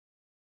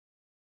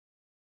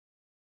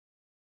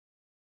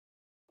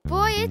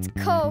It's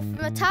cold from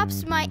the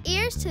tops of my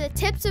ears to the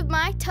tips of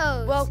my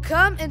toes. Well,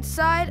 come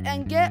inside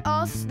and get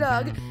all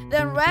snug,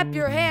 then wrap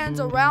your hands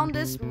around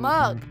this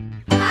mug.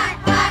 Hot,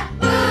 hot,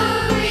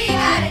 ooh, we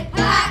got it.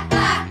 Hot,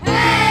 hot,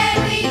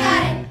 hey, we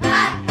got it.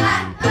 Hot,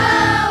 hot,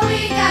 oh,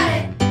 we got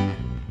it.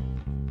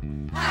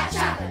 Hot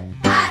chocolate.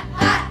 Hot,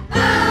 hot,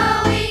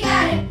 oh, we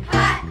got it.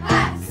 Hot,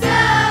 hot, so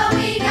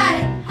we got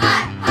it.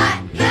 Hot, hot,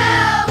 yo,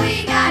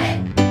 we got it.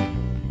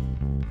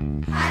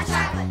 Hot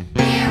chocolate.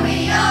 Here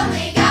we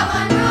only got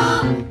one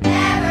rule.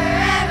 Never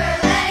ever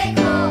let it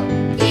cool.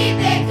 Keep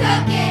it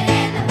cooking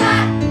in the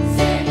pot.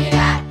 Soon you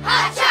got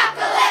hot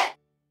chocolate.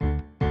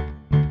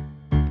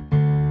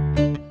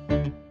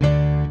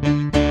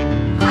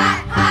 Hot,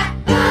 hot,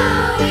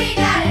 ooh, we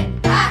got it.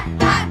 Hot,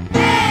 hot,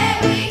 hey,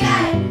 we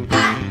got it.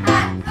 Hot,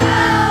 hot,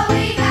 oh,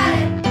 we got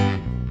it.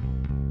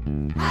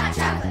 Hot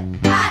chocolate.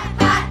 Hot,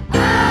 hot, oh,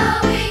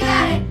 we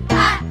got it.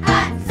 Hot,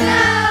 hot, so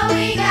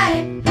we got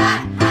it.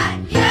 Hot, hot,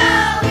 yo,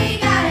 we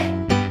got it.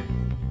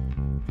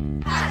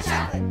 Hot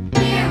chocolate.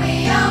 Here we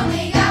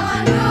only got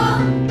one rule.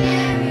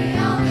 Here we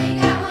only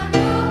got one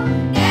rule.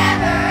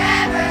 Never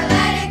ever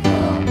let it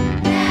cool.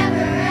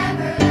 Never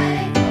ever let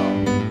it cool.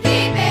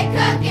 Keep it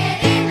cooking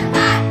in the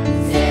pot.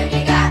 Soon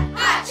you got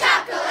hot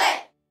chocolate.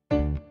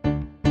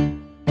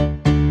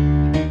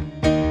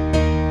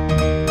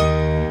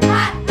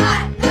 Hot,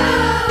 hot,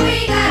 ooh, we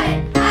got it.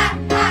 Hot,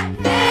 hot,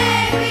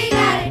 hey, we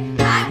got it.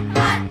 Hot,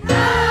 hot,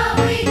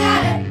 oh, we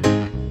got it.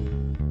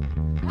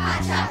 Hot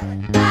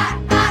chocolate.